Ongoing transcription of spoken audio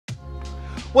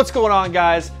What's going on,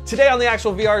 guys? Today on the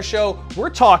Actual VR show, we're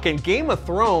talking Game of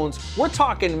Thrones, we're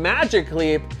talking Magic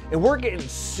Leap, and we're getting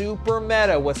super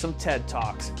meta with some TED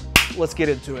Talks. Let's get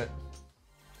into it.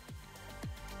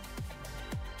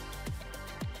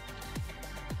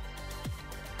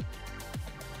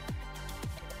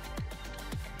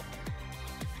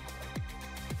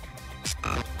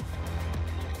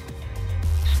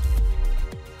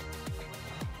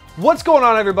 What's going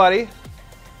on, everybody?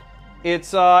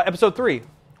 It's episode 3.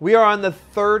 We are on the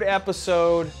 3rd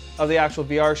episode of the Actual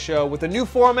VR show with a new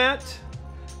format.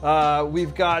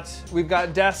 We've got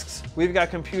desks, we've got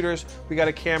computers, we got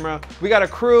a camera, we got a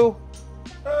crew.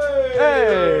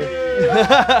 Hey!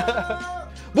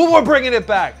 But we're bringing it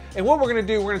back. And what we're gonna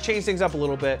do, we're gonna change things up a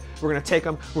little bit. We're gonna take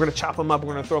them, we're gonna chop them up,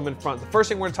 we're gonna throw them in front. The first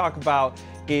thing we're gonna talk about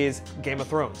is Game of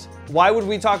Thrones. Why would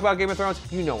we talk about Game of Thrones?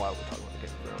 You know why we're talking about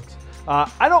Game of Thrones.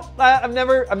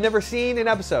 I've never seen an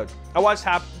episode. I watched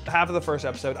half of the first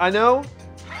episode. I know.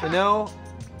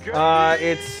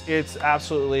 It's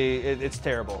absolutely, it's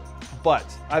terrible. But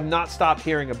I've not stopped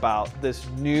hearing about this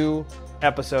new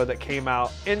episode that came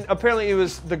out, and apparently it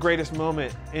was the greatest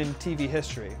moment in TV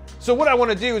history. So what I want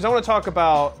to do is I want to talk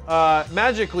about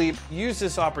Magic Leap used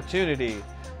this opportunity,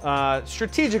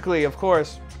 strategically, of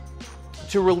course,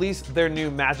 to release their new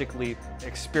Magic Leap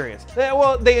experience.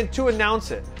 To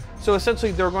announce it. So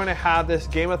essentially, they're going to have this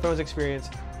Game of Thrones experience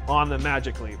on the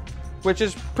Magic Leap, which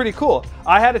is pretty cool.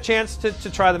 I had a chance to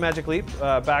try the Magic Leap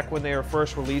back when they were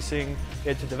first releasing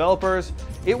it to developers.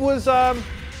 It was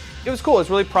cool. It's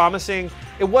really promising.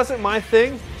 It wasn't my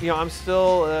thing. You know, I'm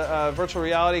still a virtual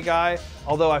reality guy,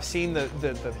 although I've seen the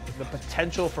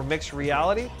potential for mixed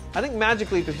reality. I think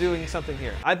Magic Leap is doing something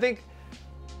here. I think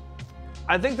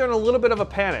they're in a little bit of a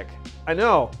panic. I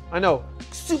know.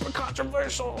 Super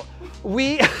controversial.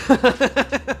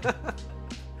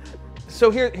 So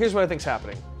here's what I think's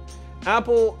happening.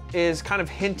 Apple is kind of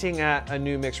hinting at a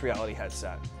new mixed reality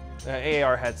headset,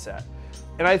 AR headset.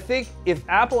 And I think if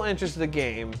Apple enters the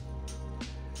game,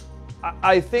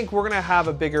 I think we're gonna have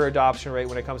a bigger adoption rate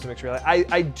when it comes to mixed reality.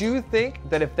 I do think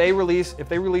that if they release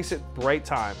it right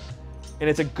time and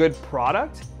it's a good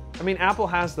product, I mean, Apple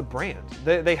has the brand.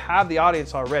 They have the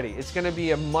audience already. It's going to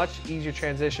be a much easier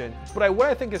transition. But what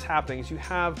I think is happening is you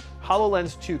have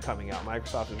HoloLens 2 coming out.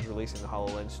 Microsoft is releasing the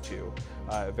HoloLens 2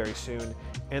 very soon.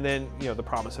 And then, you know, the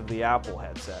promise of the Apple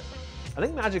headset. I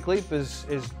think Magic Leap is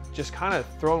just kind of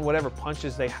throwing whatever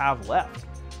punches they have left.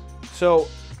 So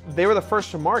they were the first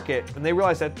to market, and they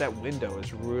realized that that window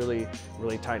is really,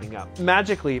 really tightening up.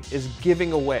 Magic Leap is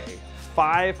giving away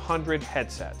 500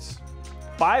 headsets.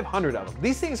 500 of them.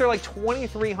 These things are like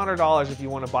 $2,300 if you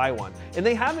want to buy one. And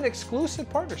they have an exclusive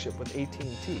partnership with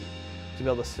AT&T to be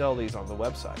able to sell these on the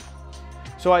website.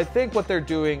 So I think what they're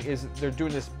doing is they're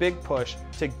doing this big push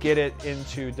to get it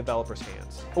into developers'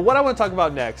 hands. But what I want to talk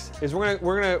about next is we're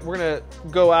gonna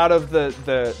go out of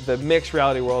the mixed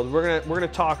reality world. We're gonna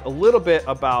talk a little bit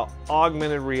about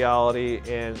augmented reality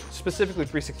and specifically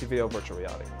 360 video virtual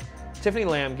reality. Tiffany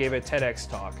Lamb gave a TEDx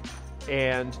talk.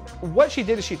 And what she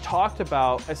did is she talked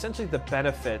about essentially the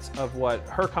benefits of what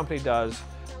her company does,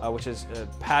 which is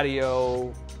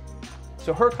Patio.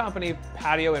 So her company,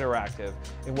 Patio Interactive,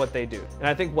 and what they do. And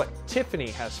I think what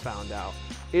Tiffany has found out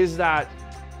is that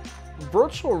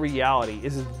virtual reality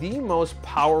is the most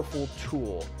powerful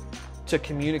tool to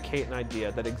communicate an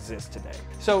idea that exists today.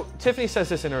 So Tiffany says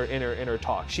this in her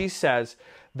talk. She says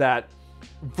that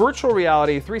virtual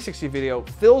reality, 360 video,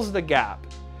 fills the gap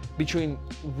between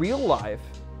real life,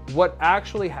 what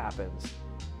actually happens,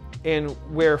 and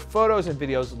where photos and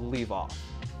videos leave off.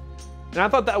 And I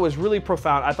thought that was really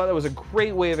profound. I thought that was a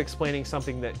great way of explaining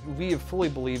something that we have fully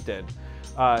believed in.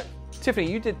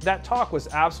 Tiffany, that talk was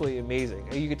absolutely amazing.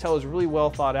 You could tell it was really well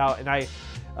thought out. And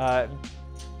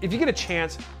if you get a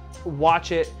chance,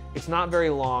 watch it. It's not very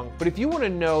long, but if you want to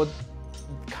know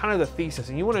kind of the thesis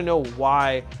and you want to know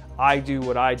why I do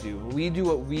what I do, we do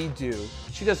what we do,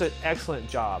 she does an excellent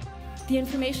job. The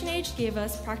information age gave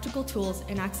us practical tools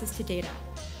and access to data,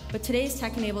 but today's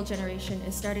tech-enabled generation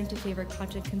is starting to favor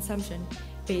content consumption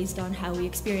based on how we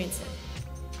experience it.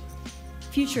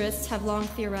 Futurists have long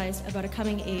theorized about a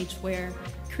coming age where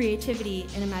creativity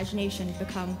and imagination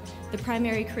become the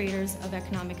primary creators of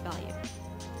economic value.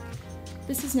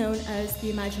 This is known as the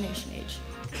imagination age.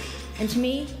 And to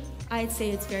me, I'd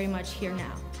say it's very much here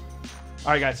now.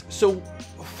 All right, guys, so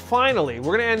finally,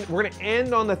 we're gonna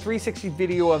end on the 360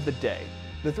 video of the day.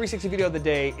 The 360 video of the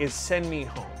day is Send Me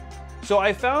Home. So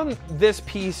I found this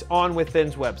piece on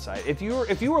Within's website. If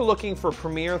you were looking for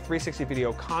premier 360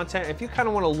 video content, if you kind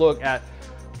of want to look at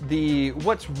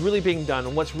what's really being done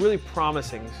and what's really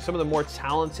promising, some of the more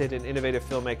talented and innovative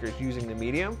filmmakers using the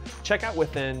medium, check out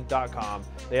within.com.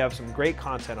 They have some great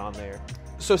content on there.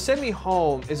 So Send Me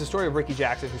Home is the story of Rickey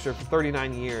Jackson, who served for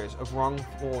 39 years of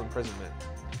wrongful imprisonment.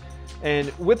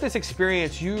 And with this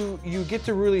experience, you get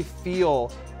to really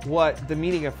feel what the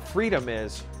meaning of freedom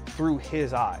is through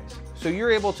his eyes. So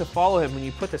you're able to follow him when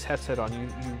you put this headset on.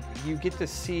 You get to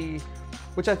see,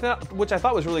 which I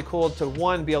thought was really cool, to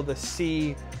one, be able to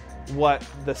see what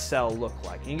the cell looked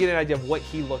like. You get an idea of what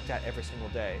he looked at every single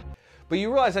day. But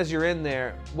you realize as you're in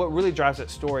there, what really drives that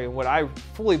story, and what I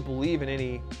fully believe in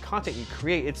any content you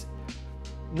create, it's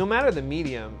no matter the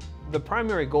medium, the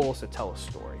primary goal is to tell a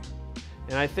story.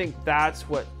 And I think that's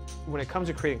what, when it comes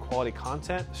to creating quality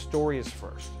content, story is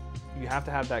first. You have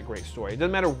to have that great story. It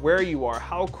doesn't matter where you are,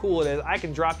 how cool it is. I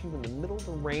can drop you in the middle of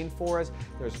the rainforest.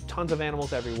 There's tons of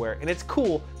animals everywhere, and it's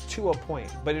cool to a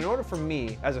point. But in order for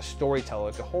me, as a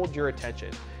storyteller, to hold your attention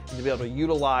and to be able to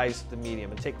utilize the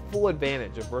medium and take full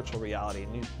advantage of virtual reality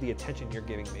and the attention you're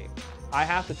giving me, I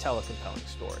have to tell a compelling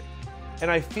story. And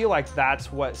I feel like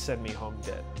that's what Send Me Home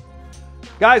did.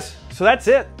 Guys, so that's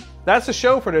it. That's the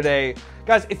show for today.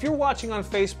 Guys, if you're watching on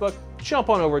Facebook, jump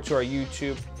on over to our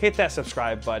YouTube, hit that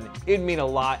subscribe button. It'd mean a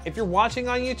lot. If you're watching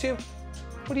on YouTube,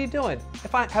 what are you doing?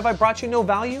 Have I brought you no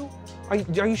value? Are you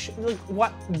like,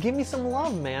 what? Give me some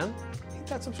love, man. Hit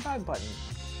that subscribe button.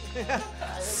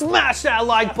 Smash that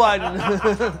like button.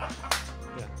 Yeah.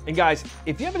 And guys,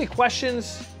 if you have any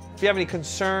questions, if you have any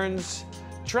concerns,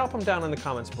 drop them down in the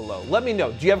comments below. Let me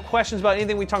know. Do you have questions about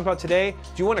anything we talked about today? Do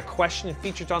you want a question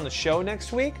featured on the show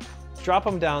next week? Drop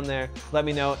them down there. Let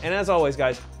me know. And as always,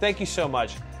 guys, thank you so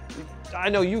much. I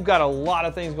know you've got a lot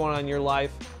of things going on in your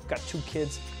life. You've got 2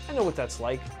 kids. I know what that's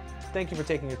like. Thank you for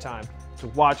taking your time to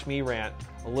watch me rant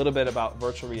a little bit about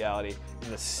virtual reality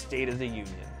and the state of the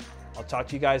union. I'll talk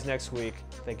to you guys next week.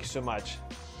 Thank you so much.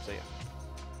 See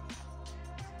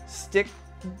ya.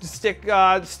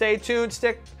 Stay tuned.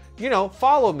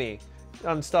 Follow me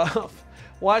on stuff.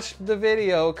 Watch the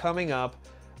video coming up.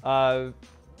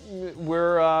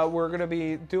 We're gonna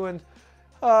be doing.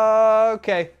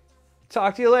 Okay.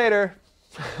 Talk to you later.